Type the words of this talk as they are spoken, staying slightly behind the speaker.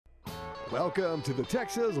Welcome to the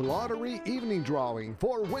Texas Lottery Evening Drawing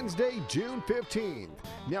for Wednesday, June 15th.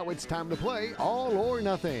 Now it's time to play All or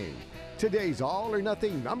Nothing. Today's All or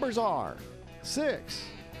Nothing numbers are 6,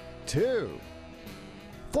 2,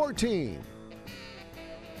 14,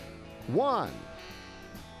 1,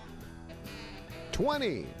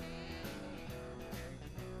 20,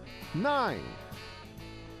 9,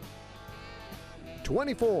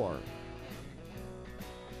 24,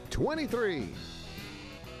 23,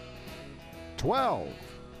 12,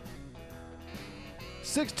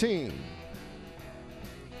 16,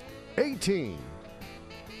 18,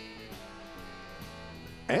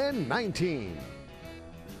 and 19.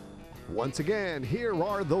 Once again, here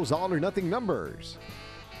are those all or nothing numbers.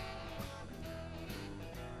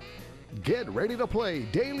 Get ready to play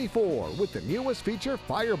Daily 4 with the newest feature,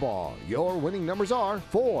 Fireball. Your winning numbers are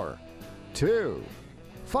 4, 2,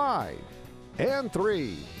 5, and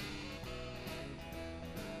 3.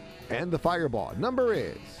 And the Fireball number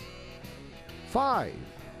is 5.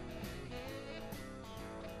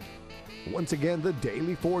 Once again, the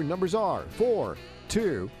Daily 4 numbers are 4,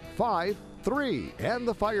 2, 5, 3. And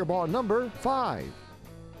the Fireball number 5.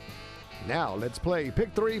 Now let's play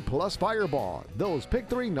Pick 3 plus Fireball. Those Pick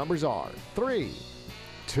 3 numbers are 3,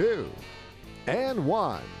 2, and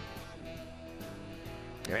 1.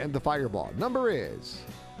 And the Fireball number is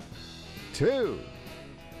 2.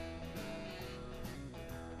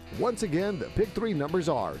 Once again, the Pick 3 numbers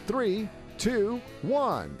are 3, 2,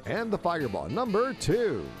 1, and the Fireball number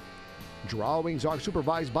 2. Drawings are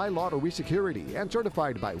supervised by Lottery Security and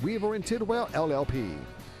certified by Weaver and Tidwell LLP.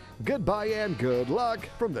 Goodbye and good luck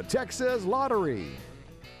from the Texas Lottery.